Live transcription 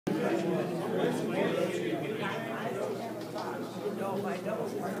I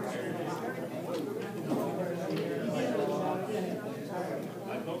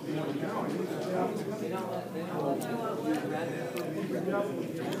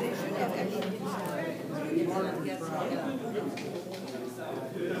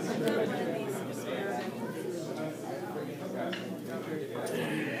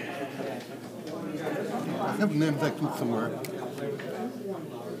have names like two somewhere.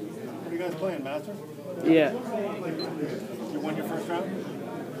 What are you guys playing, Master? Yeah. You won your first round?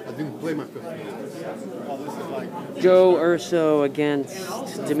 I didn't play my first round. Oh, this is like... Joe Urso against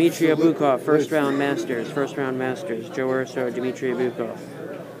Dmitriy Obukhov, first round Masters. Joe Urso, Dmitriy Obukhov.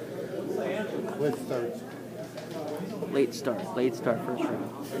 Let's start. Late start, first round.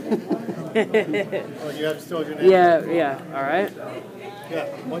 Oh, you have still your name? Yeah, all right. Yeah,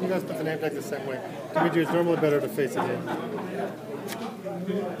 why don't you guys put the name tag the same way? Dmitry, it's normally better to face it in.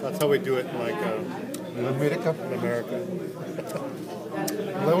 That's how we do it in like... In America? In America.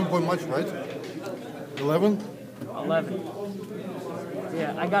 11 point much, right? 11? 11.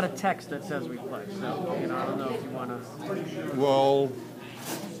 Yeah, I got a text that says we play, so, I don't know if you want to... Well,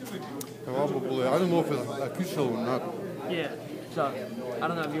 probably. I don't know if it's official or not. Yeah, so, I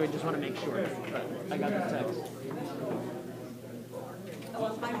don't know if you would just want to make sure, but I got the text.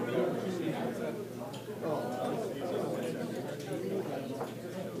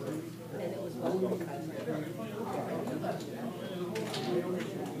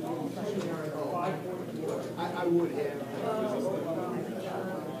 I would have.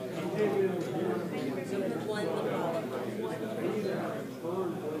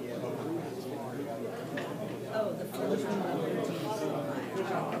 Oh, the first one.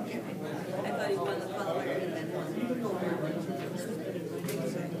 I thought he won the qualifier and then won.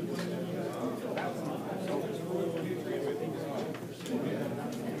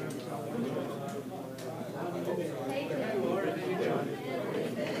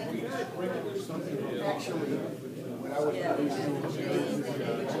 Actually, when I was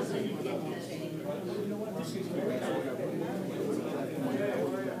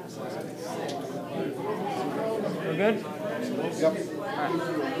We're good? Yep.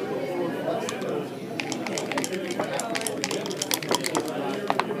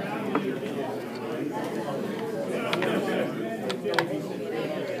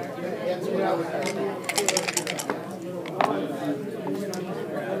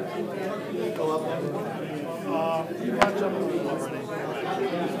 You catch up with me already.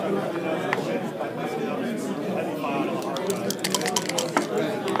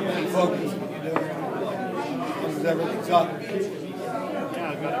 Focus. Everything's up. Yeah,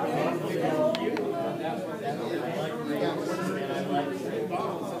 I got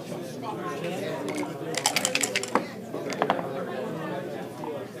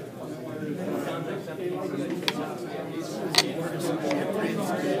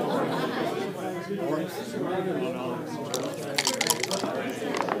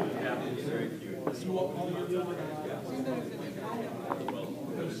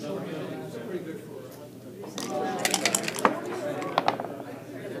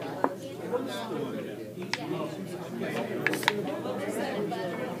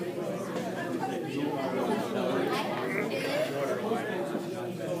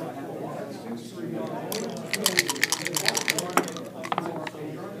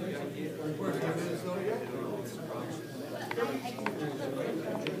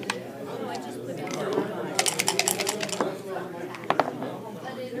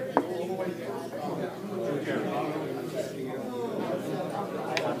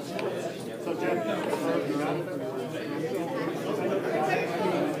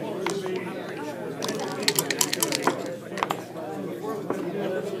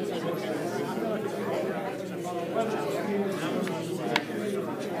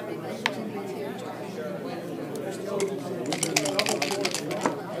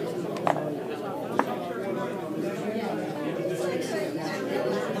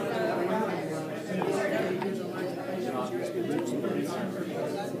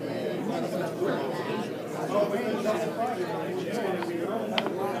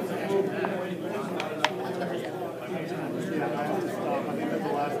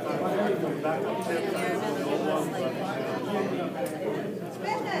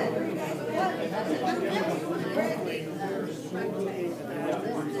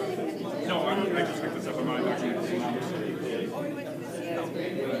No, I just picked this up on my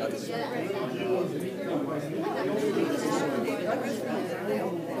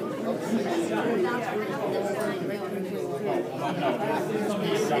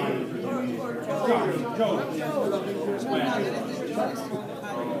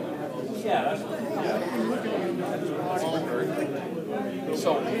Yeah, that's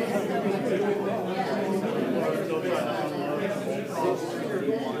So.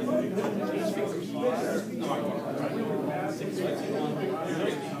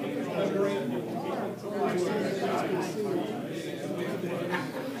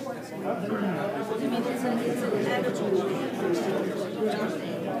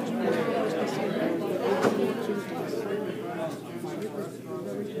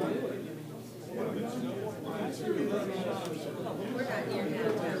 We're not near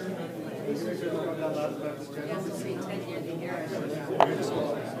downtown. Yeah, it's 10 near the air.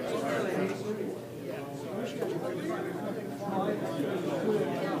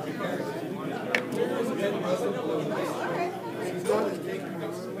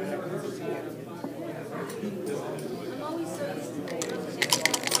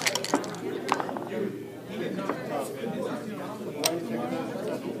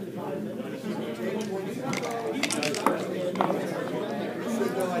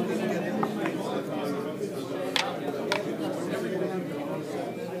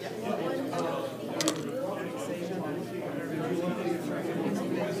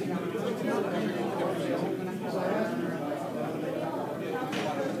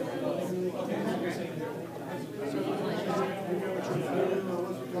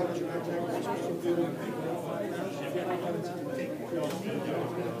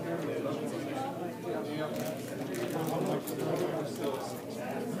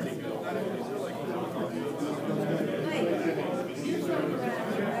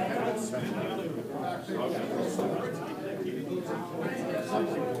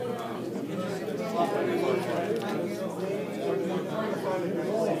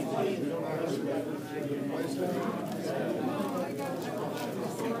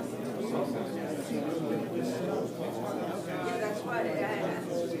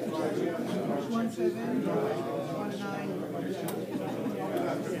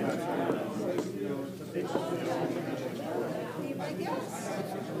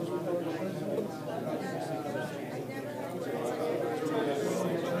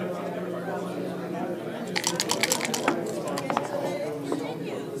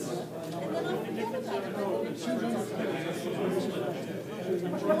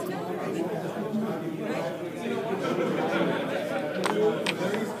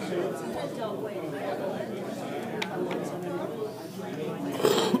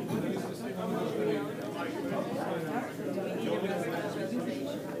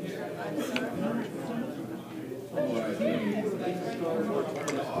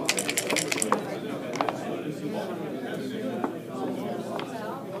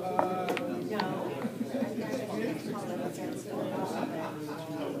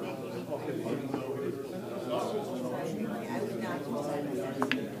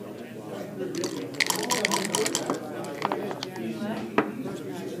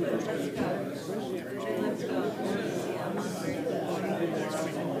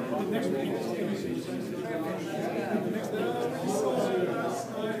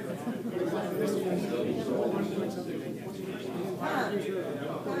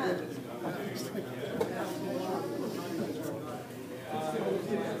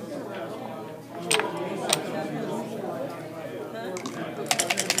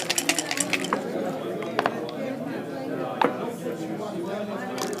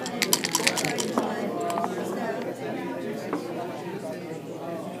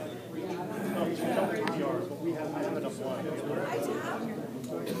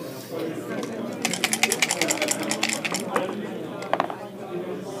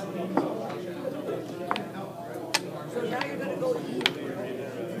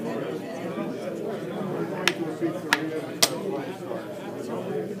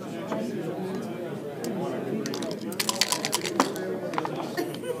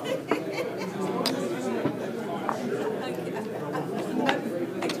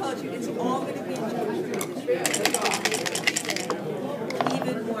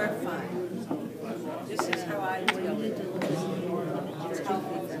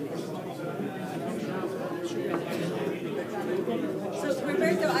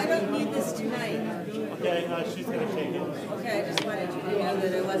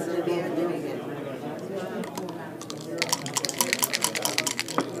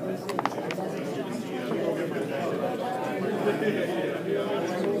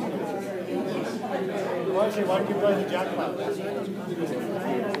 Why don't you play the jackpot?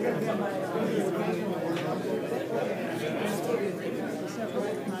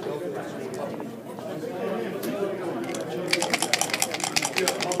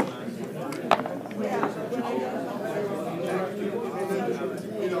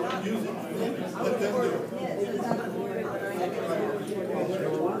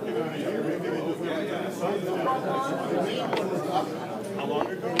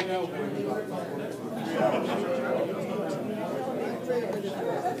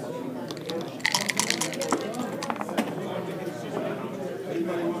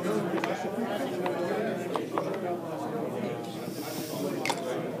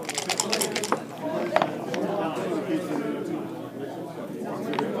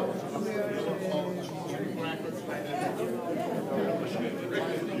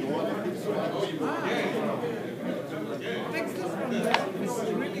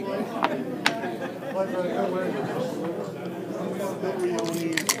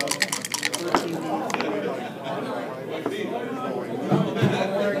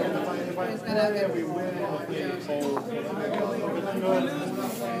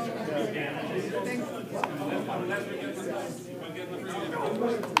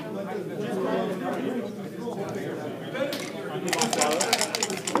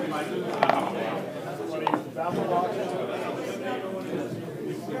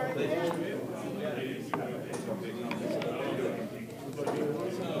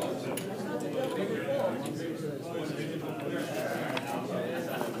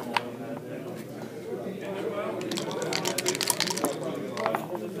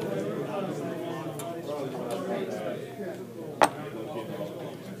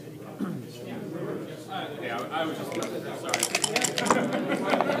 Yeah, I was just sorry.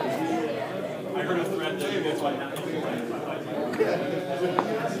 I heard a thread that you guys might not.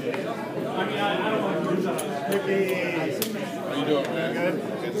 I mean, I don't want to do that. How you doing, man? Good.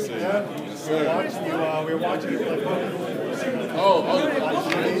 Good to see you. Yeah. Yes, We were sir. watching you. We were watching you play poker.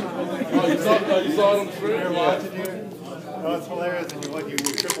 You saw it on the stream? We were watching you. Oh, it's hilarious. And you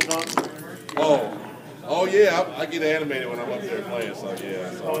tripled up. Oh yeah, I get animated when I'm up there playing, so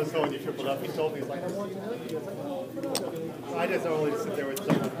yeah. Oh, so when you tripled up, he told me, he's like, I just only sit there with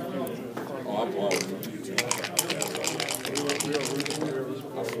someone. Oh, I'm always on YouTube.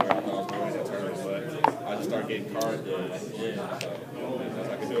 I swear I thought I was going to turn, but I just started getting card dead. Yeah, so nothing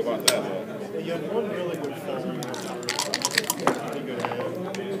I can do about that, though. You had one really good fold. Pretty good hand.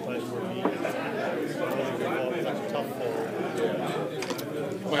 But for me, it's such a tough fold.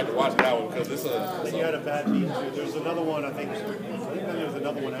 I'm going to have to watch that one because it's a... And you had a bad beat too. There's another one, I think then there was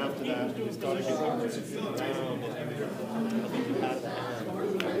another one after that. You started getting I think you had that.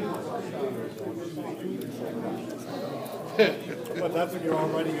 But that's when you're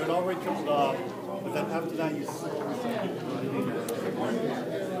already tripled up. But then after that, you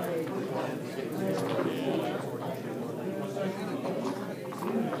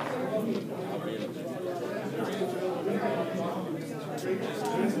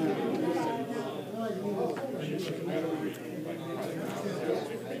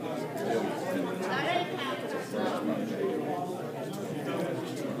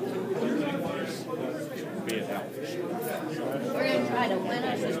We're going to try to win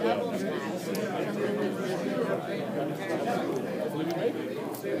us a doubles match.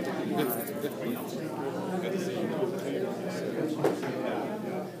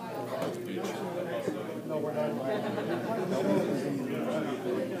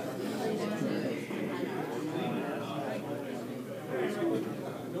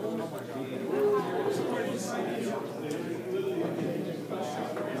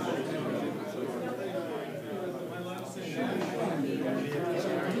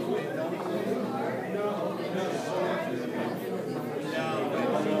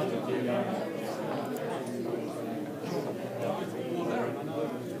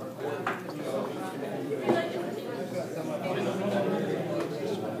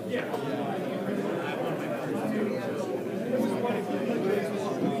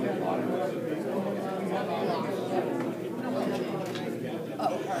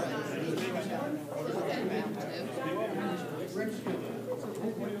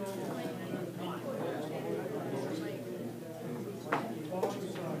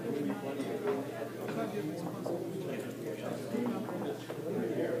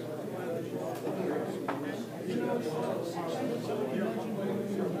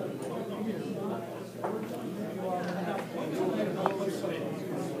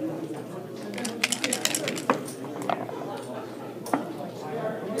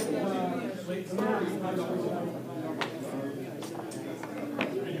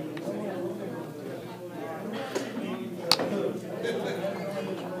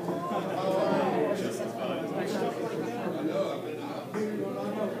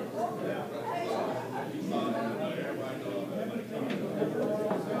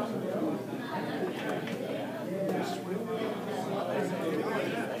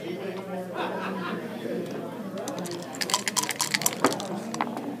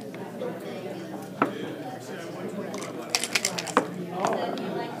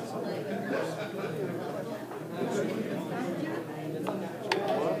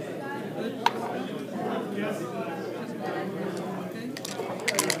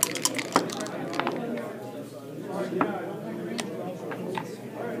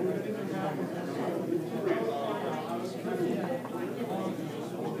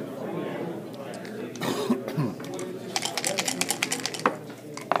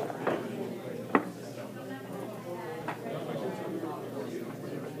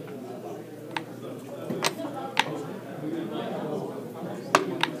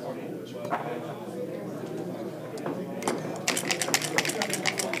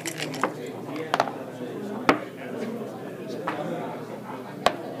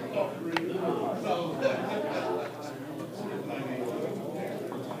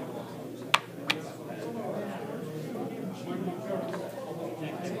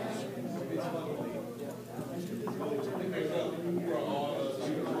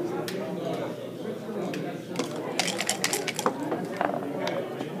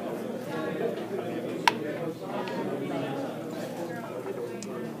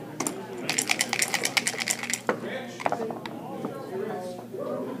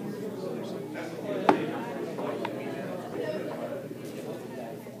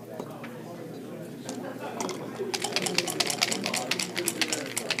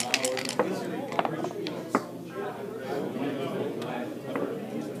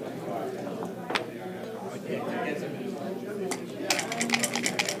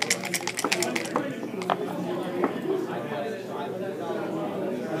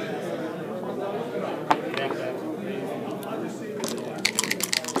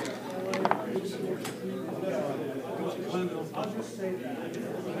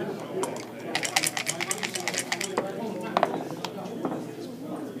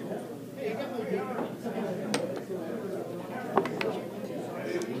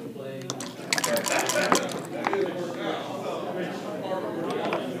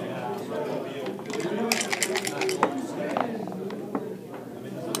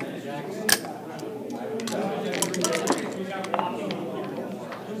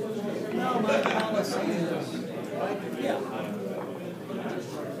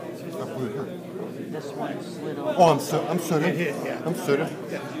 this one slid on. Oh, I'm sooner. Yeah. I'm sooner.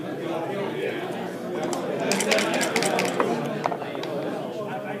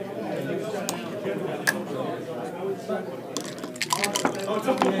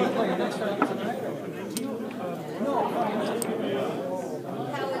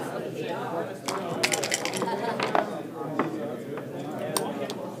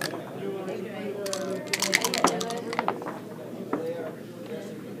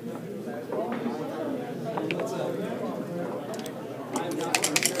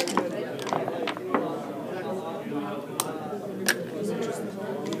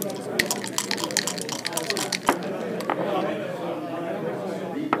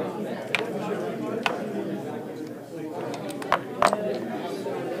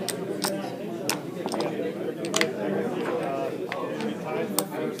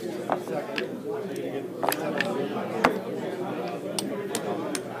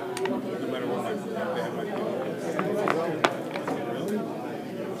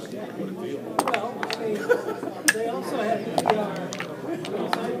 They also had the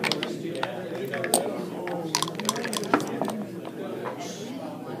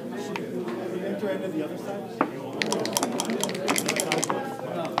Enter into the other side?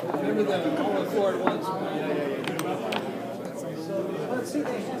 remember the all the four at once. Let's see,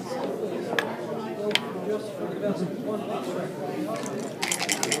 they had something just for the best one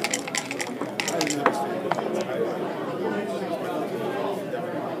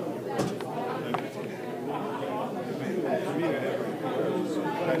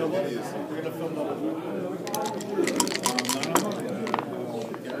I know what it is. We're going to film double.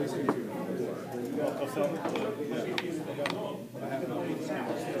 I'll film.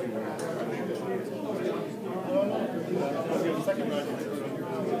 Second round.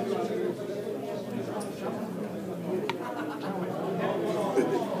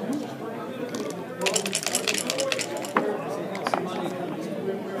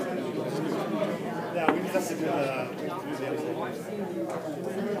 Yeah, we just have to do the other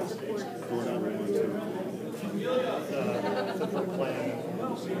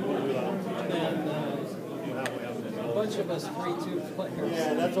A bunch of us 3-2 players.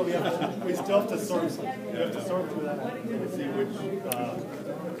 Yeah, that's what we have to, we still have to sort, we have to sort through that and see which,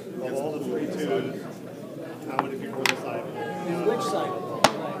 of all the 3-2s, how many people decide. Which side?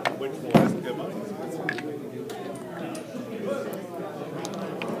 Which one? Good money.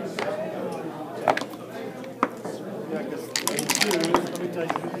 Yeah, because 3-2s, let me tell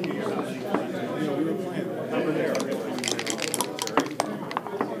you here, how many there are.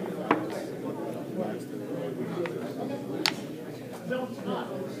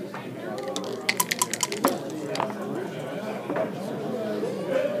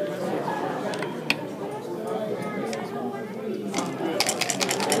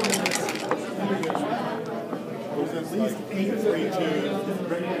 At least 8 3-2s.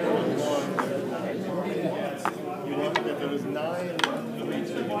 You want, if there was 9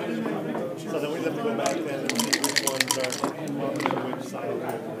 3-2s, so then we'd have to go back then and see which ones are on which side.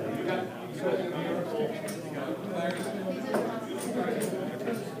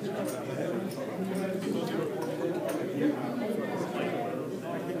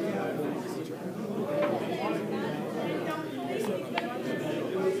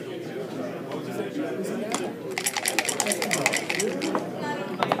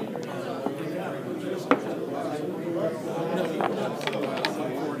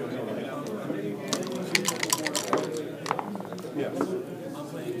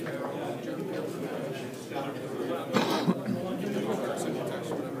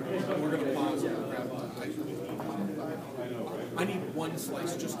 I need one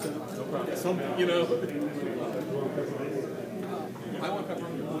slice just to, something, you know. I want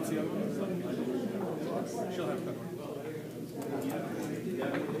pepperoni. What's the other one? She'll have pepperoni.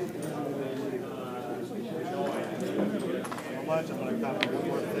 How much? I'm going to copy one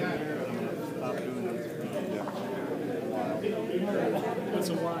more thing here, and I'm going to stop doing this. What's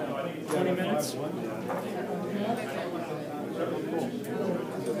a while? 20 minutes?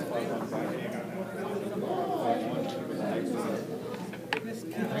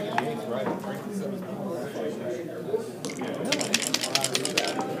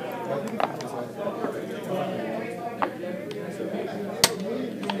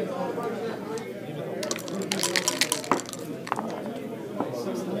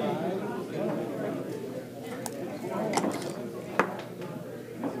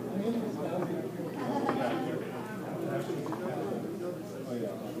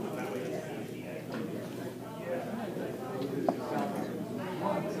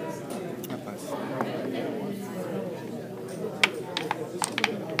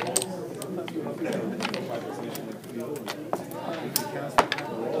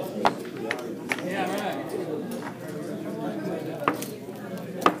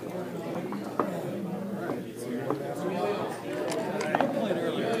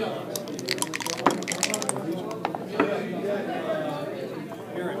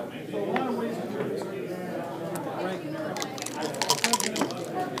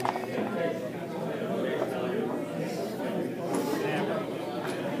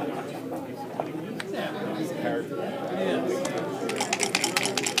 character.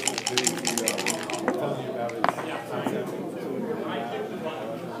 Tell me about his concept.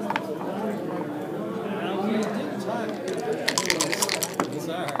 Well, we didn't talk.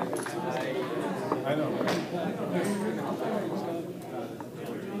 Bizarre. I know.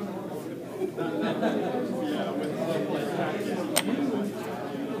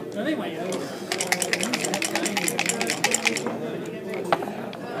 Anyway,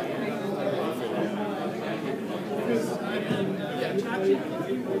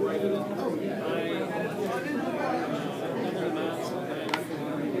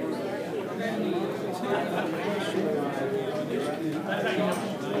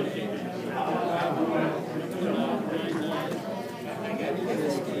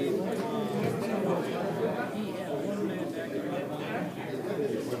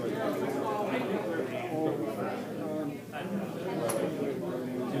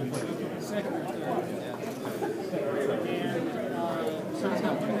 second or third. And so he's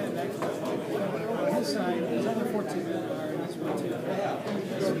got one man back. On his side, his other 14 men are in this one too.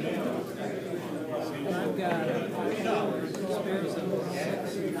 And I've got spares of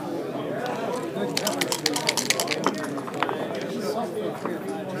 6 and 4. Good coverage. Something 3 or 5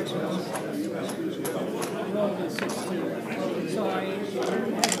 touchdowns. Rolled a 6-2. So I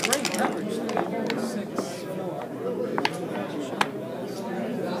had great coverage. 6-4.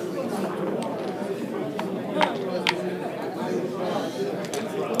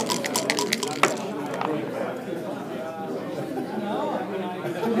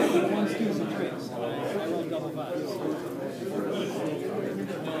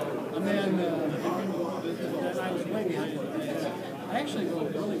 And then I was way behind. I actually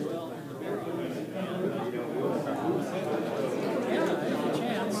rolled really well in the very end. Yeah, I had a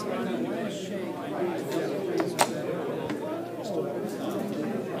chance. And then when I shake, I need to double raise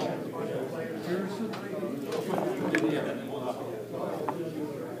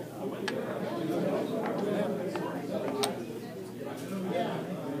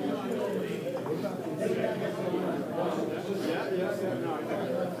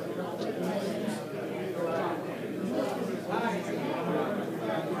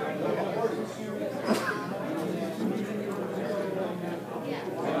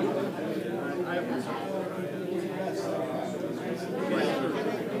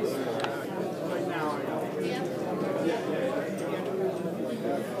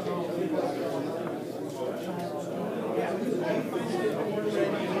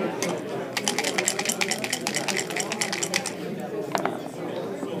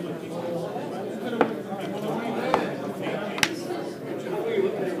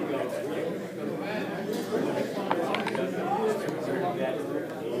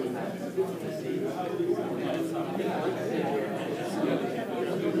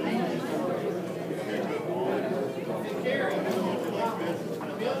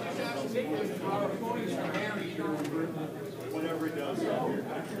Whatever he does.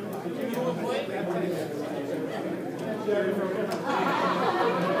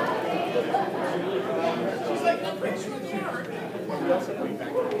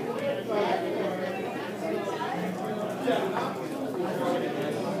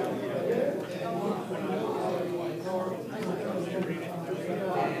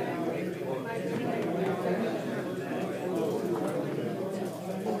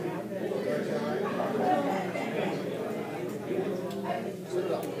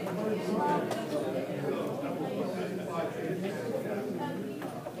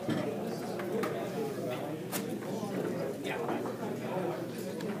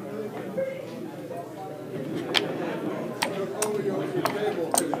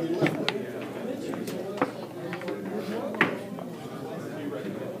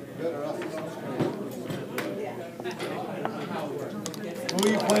 Who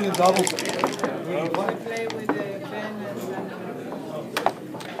are you playing in doubles? Who do you play? Play with the pen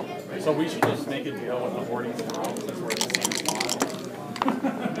and So we should just make a deal with the hoarding tomorrow since we're in the same spot.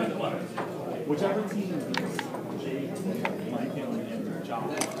 Whichever team beats Jake, Mike, and John,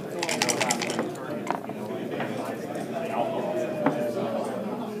 they'll have to win the tournament. You know, like the alcohol.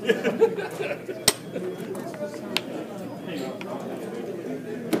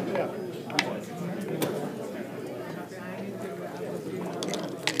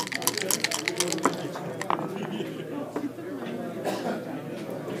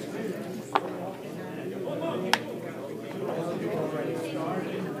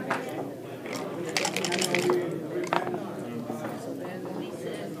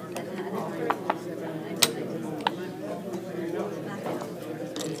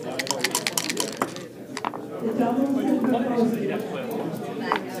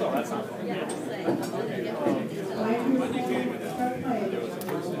 So that's not fun.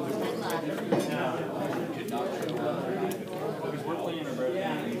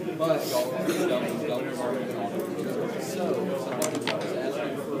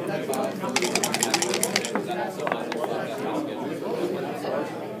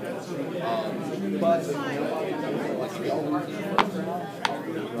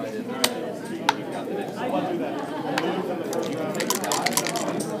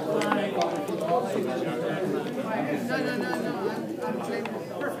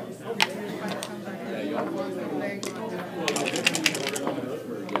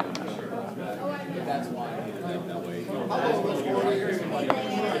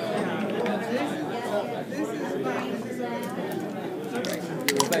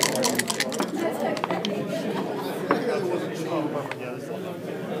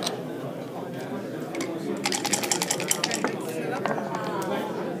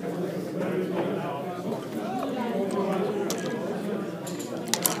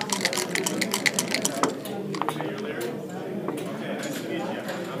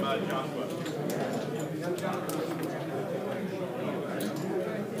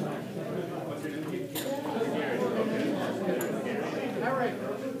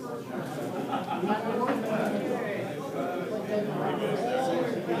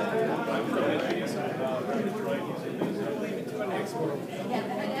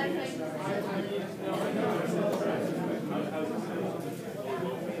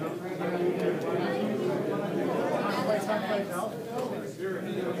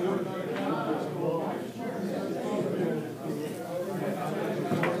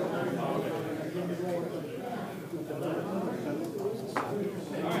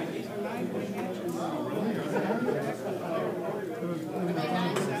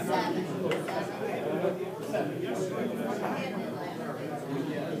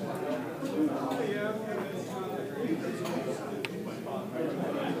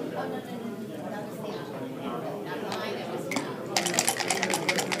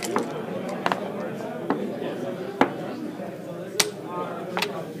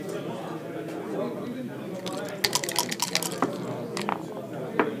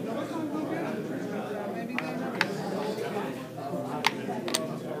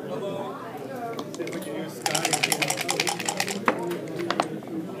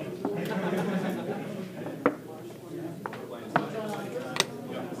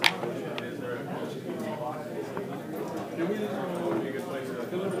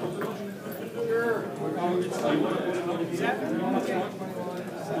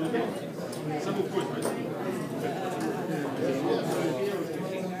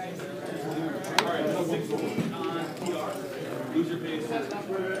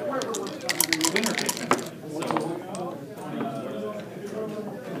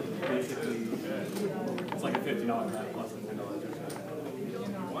 It's like a $50 bet plus the $10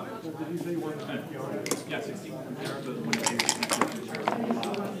 Yeah, 60.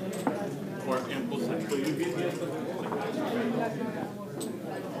 Or impulse.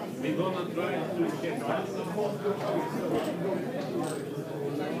 We gonna try to get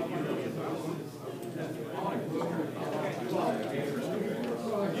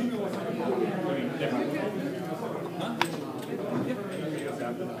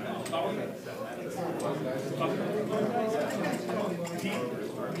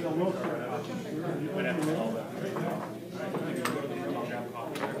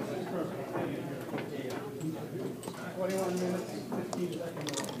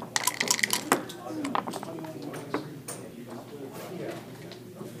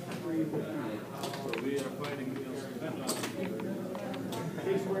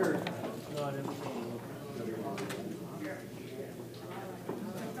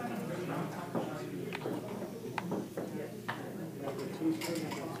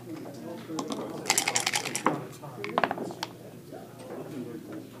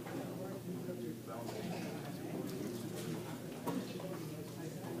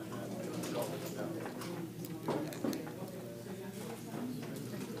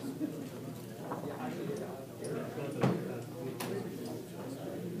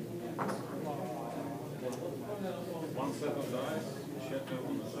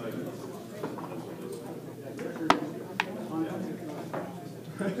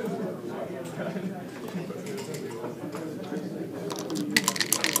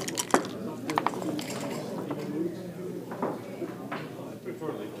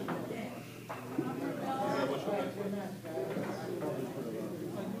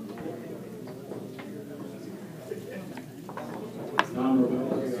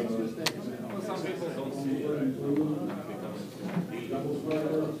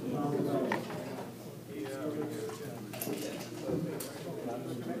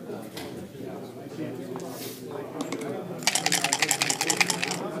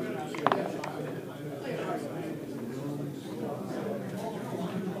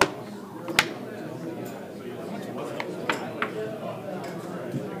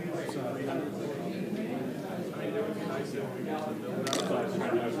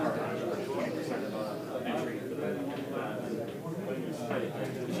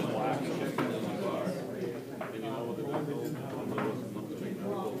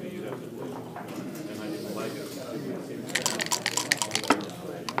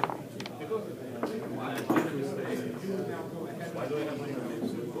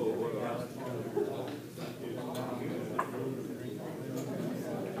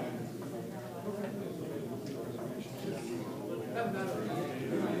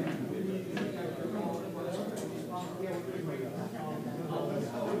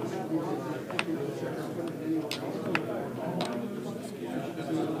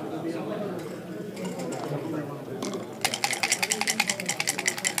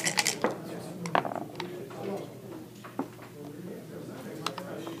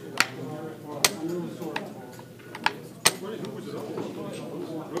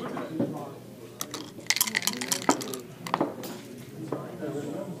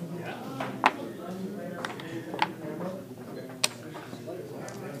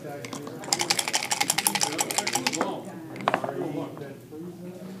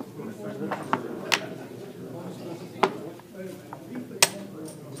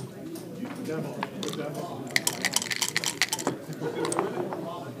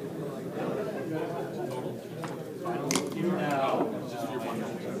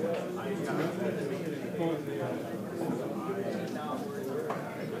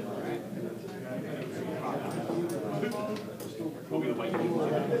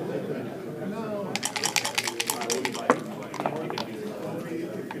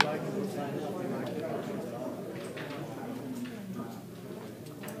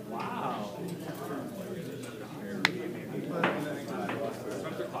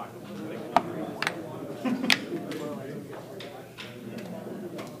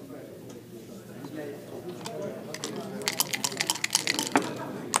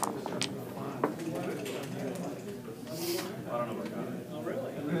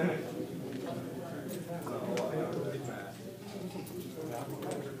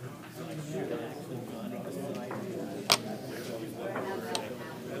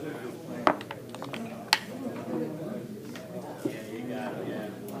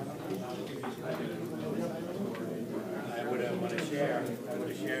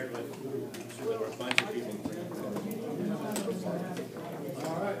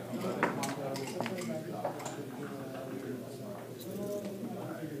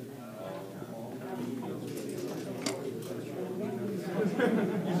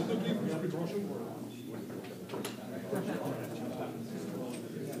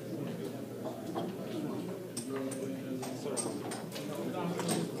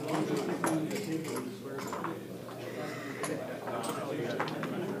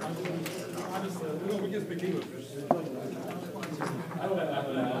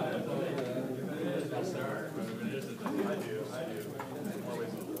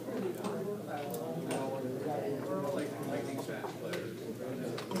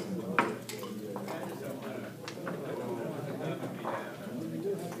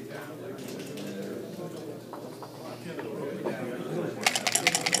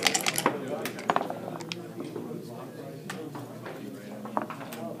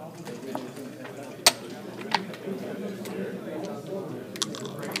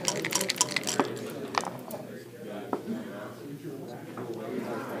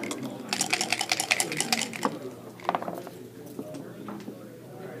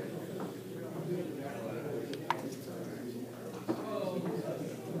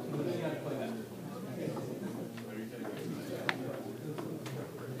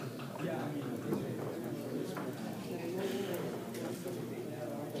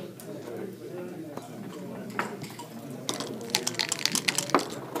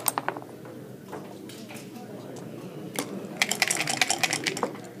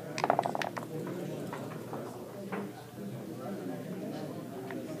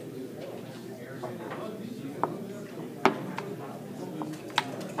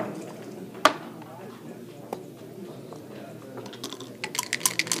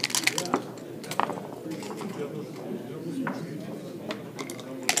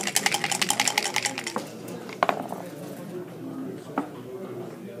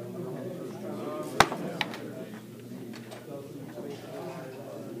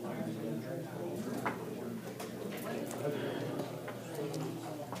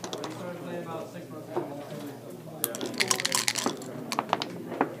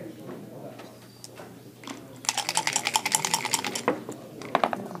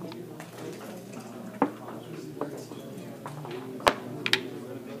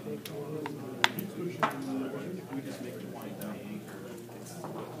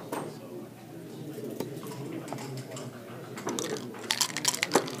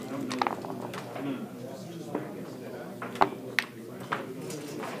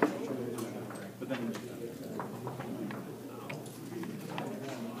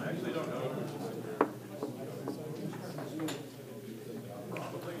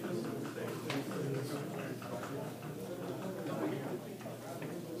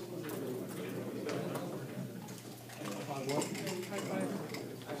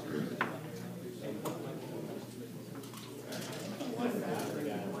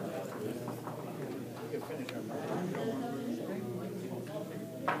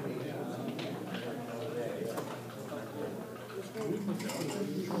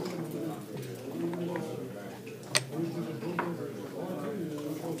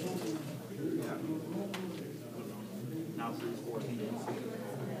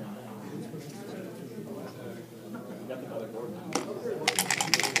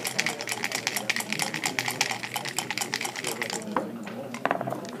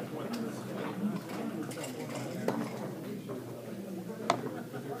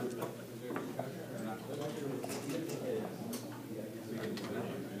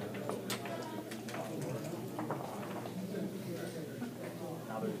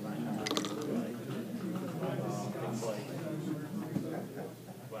others might not. Things like,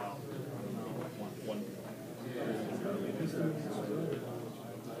 well, I don't know, one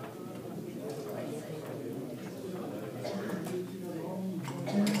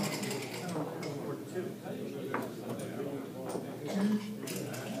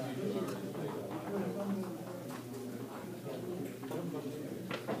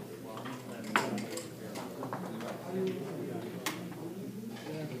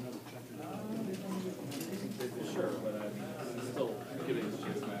sure, but I'm still giving this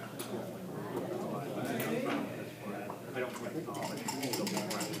chance back. I don't quite call it. Still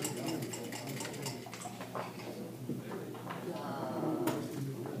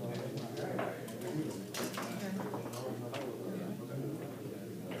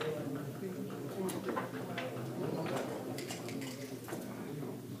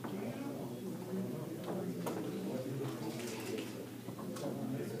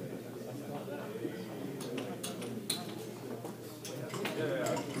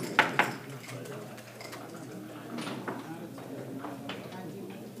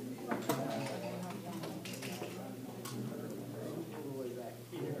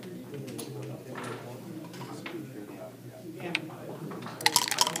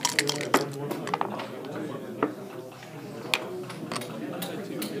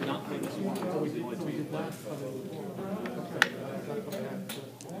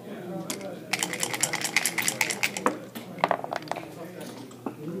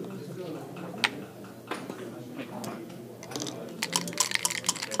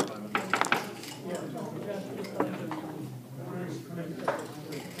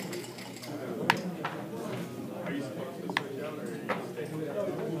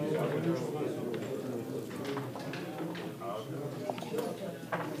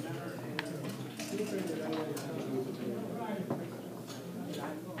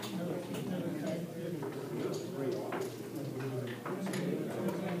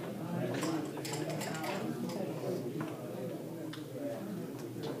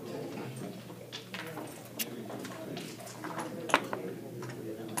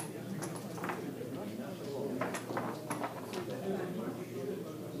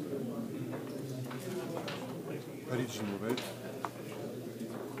Parigi Nouvelle.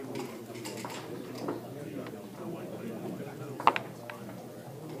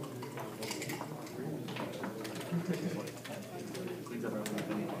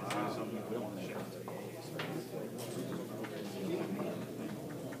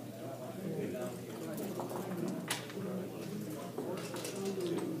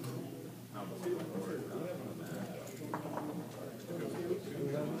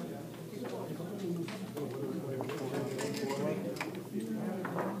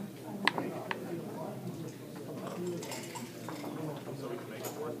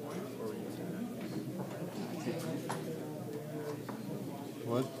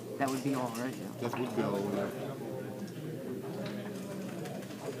 What? That would be all right now. That would be all right.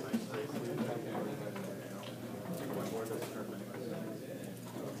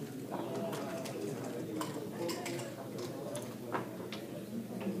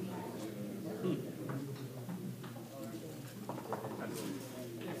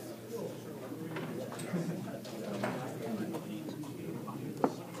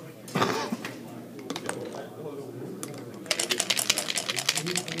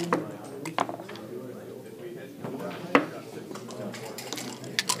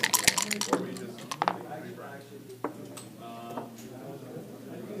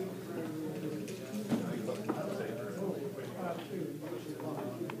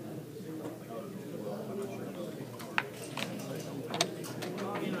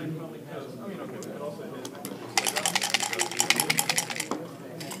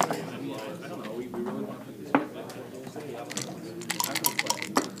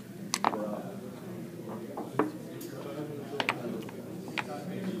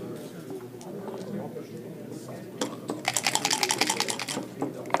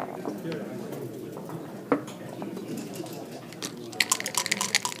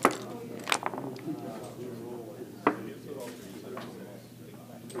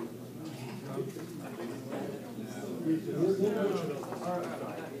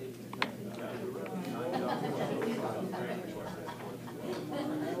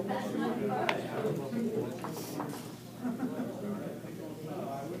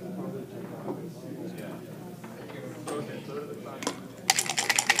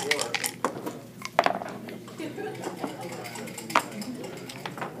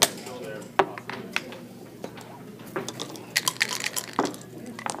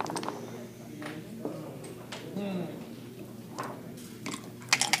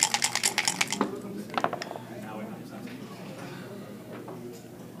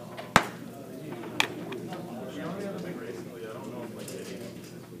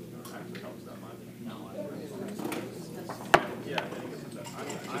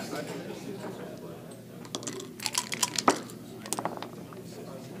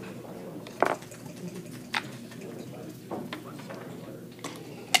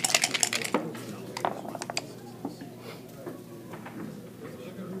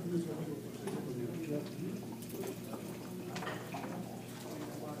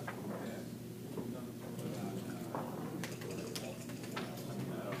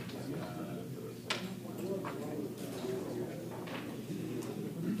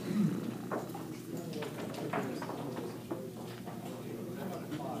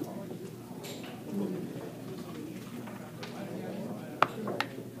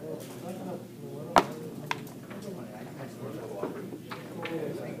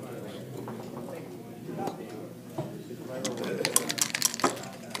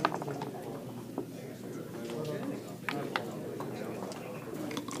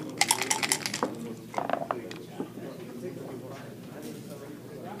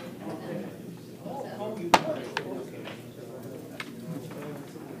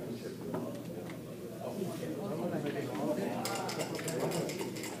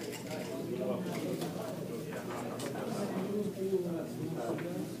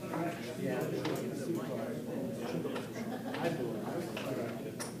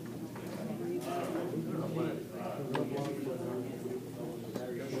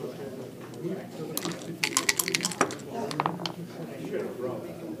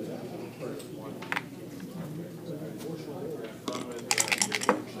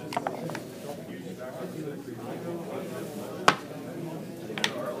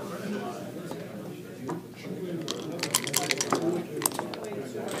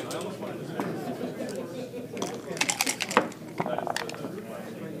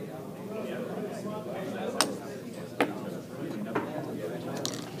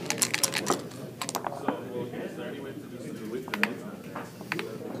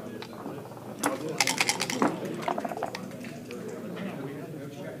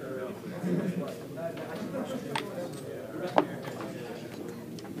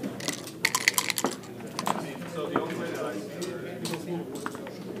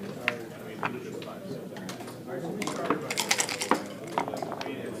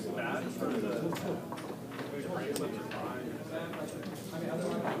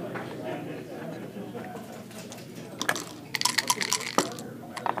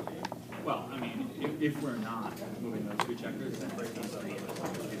 Well, I mean, if we're not moving those two checkers, then break these on the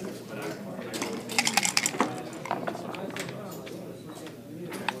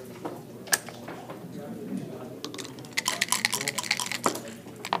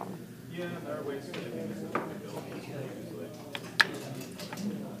yeah, there are ways to do this.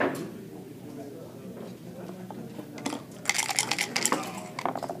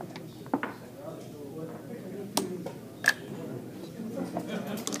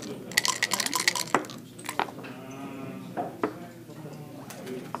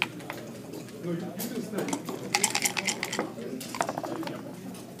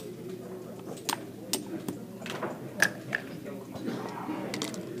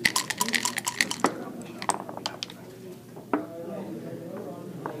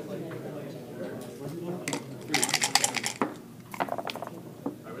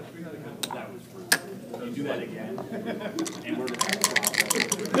 Do that again, and we're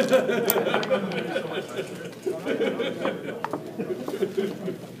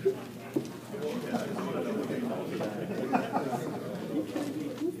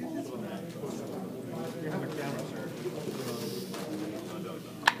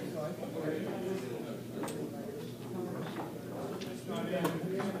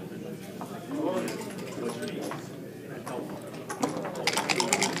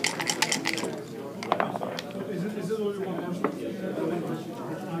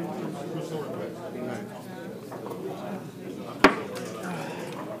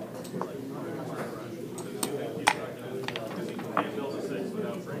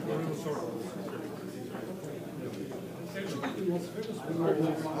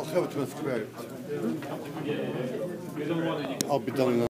I'll have it transcribed. I'll be done in